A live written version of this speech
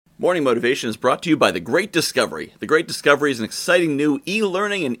Morning Motivation is brought to you by The Great Discovery. The Great Discovery is an exciting new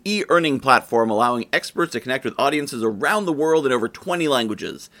e-learning and e-earning platform allowing experts to connect with audiences around the world in over 20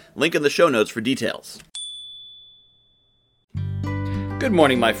 languages. Link in the show notes for details. Good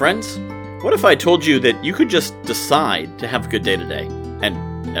morning, my friends. What if I told you that you could just decide to have a good day today?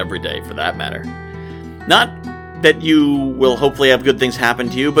 And every day, for that matter. Not that you will hopefully have good things happen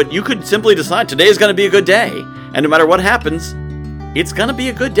to you, but you could simply decide today is going to be a good day. And no matter what happens, it's going to be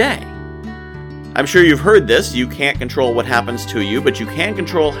a good day. I'm sure you've heard this. You can't control what happens to you, but you can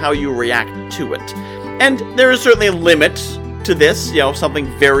control how you react to it. And there is certainly a limit to this. You know, if something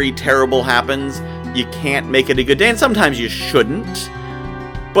very terrible happens, you can't make it a good day, and sometimes you shouldn't.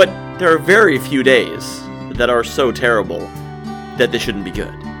 But there are very few days that are so terrible that they shouldn't be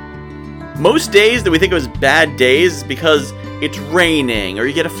good. Most days that we think of as bad days is because it's raining, or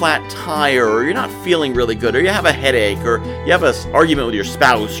you get a flat tire, or you're not feeling really good, or you have a headache, or you have an argument with your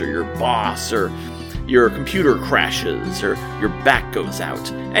spouse, or your boss, or your computer crashes, or your back goes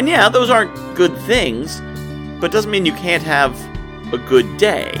out. And yeah, those aren't good things, but doesn't mean you can't have a good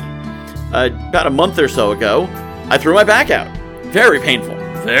day. About a month or so ago, I threw my back out. Very painful.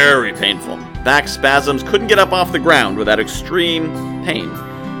 Very painful. Back spasms, couldn't get up off the ground without extreme pain.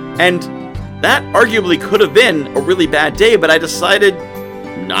 And that arguably could have been a really bad day, but I decided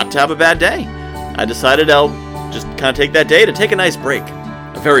not to have a bad day. I decided I'll just kind of take that day to take a nice break.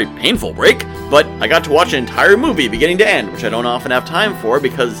 A very painful break, but I got to watch an entire movie beginning to end, which I don't often have time for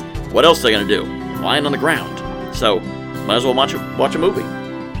because what else am I going to do? Lying on the ground. So, might as well watch a movie.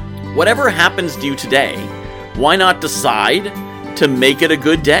 Whatever happens to you today, why not decide to make it a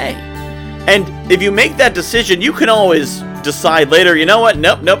good day? And if you make that decision, you can always decide later, you know what,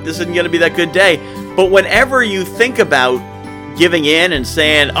 nope, this isn't going to be that good day. But whenever you think about giving in and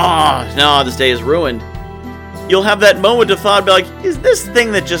saying, oh, no, this day is ruined, you'll have that moment of thought, be like, is this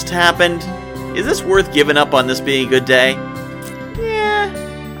thing that just happened, is this worth giving up on this being a good day? Yeah,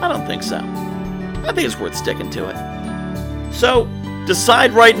 I don't think so. I think it's worth sticking to it. So,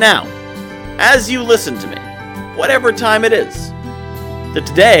 decide right now, as you listen to me, whatever time it is, that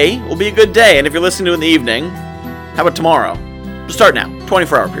today will be a good day. And if you're listening to it in the evening, how about tomorrow? Just start now,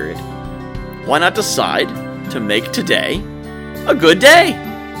 24-hour period. Why not decide to make today a good day?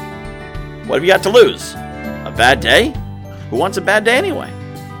 What have you got to lose? A bad day? Who wants a bad day anyway?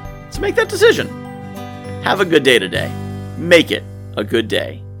 So make that decision. Have a good day today. Make it a good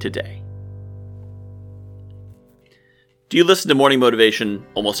day today. Do you listen to Morning Motivation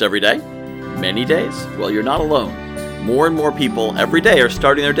almost every day? Many days? Well, you're not alone. More and more people every day are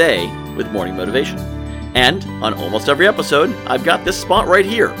starting their day with Morning Motivation. And on almost every episode, I've got this spot right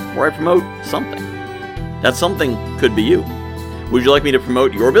here where I promote something. That something could be you. Would you like me to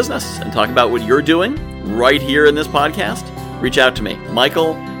promote your business and talk about what you're doing right here in this podcast? Reach out to me,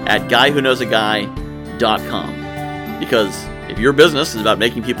 Michael at guywhoknowsaguy.com. Because if your business is about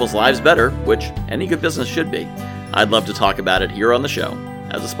making people's lives better, which any good business should be, I'd love to talk about it here on the show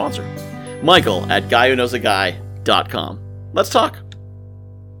as a sponsor. Michael at guywhoknowsaguy.com. Let's talk.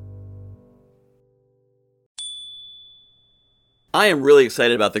 I am really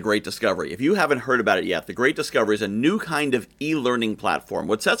excited about The Great Discovery. If you haven't heard about it yet, The Great Discovery is a new kind of e-learning platform.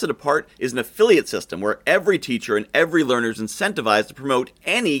 What sets it apart is an affiliate system where every teacher and every learner is incentivized to promote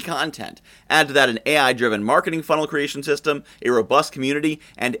any content. Add to that an AI-driven marketing funnel creation system, a robust community,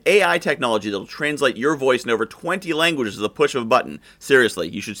 and AI technology that will translate your voice in over 20 languages with the push of a button. Seriously,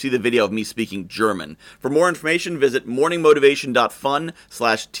 you should see the video of me speaking German. For more information, visit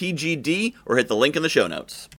morningmotivation.fun/TGD or hit the link in the show notes.